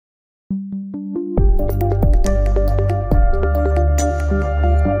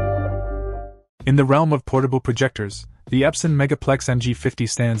In the realm of portable projectors, the Epson MegaPlex MG-50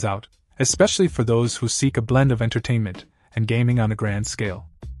 stands out, especially for those who seek a blend of entertainment and gaming on a grand scale.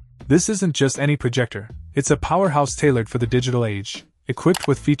 This isn't just any projector, it's a powerhouse tailored for the digital age, equipped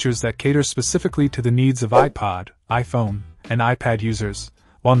with features that cater specifically to the needs of iPod, iPhone, and iPad users,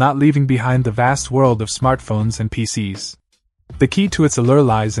 while not leaving behind the vast world of smartphones and PCs. The key to its allure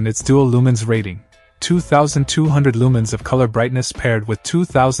lies in its dual lumens rating, 2,200 lumens of color brightness paired with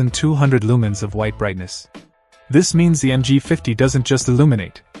 2,200 lumens of white brightness. This means the MG-50 doesn't just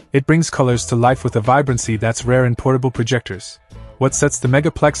illuminate, it brings colors to life with a vibrancy that's rare in portable projectors. What sets the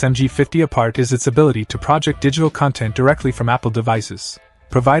MegaPlex MG-50 apart is its ability to project digital content directly from Apple devices,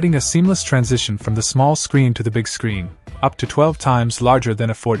 providing a seamless transition from the small screen to the big screen, up to 12 times larger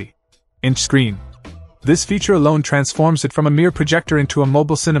than a 40-inch screen. This feature alone transforms it from a mere projector into a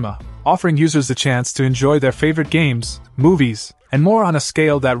mobile cinema, offering users the chance to enjoy their favorite games, movies, and more on a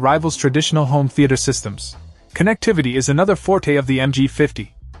scale that rivals traditional home theater systems. Connectivity is another forte of the MG-50.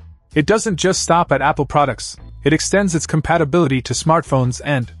 It doesn't just stop at Apple products, it extends its compatibility to smartphones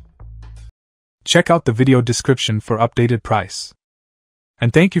and... Check out the video description for updated price.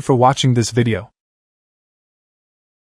 And thank you for watching this video.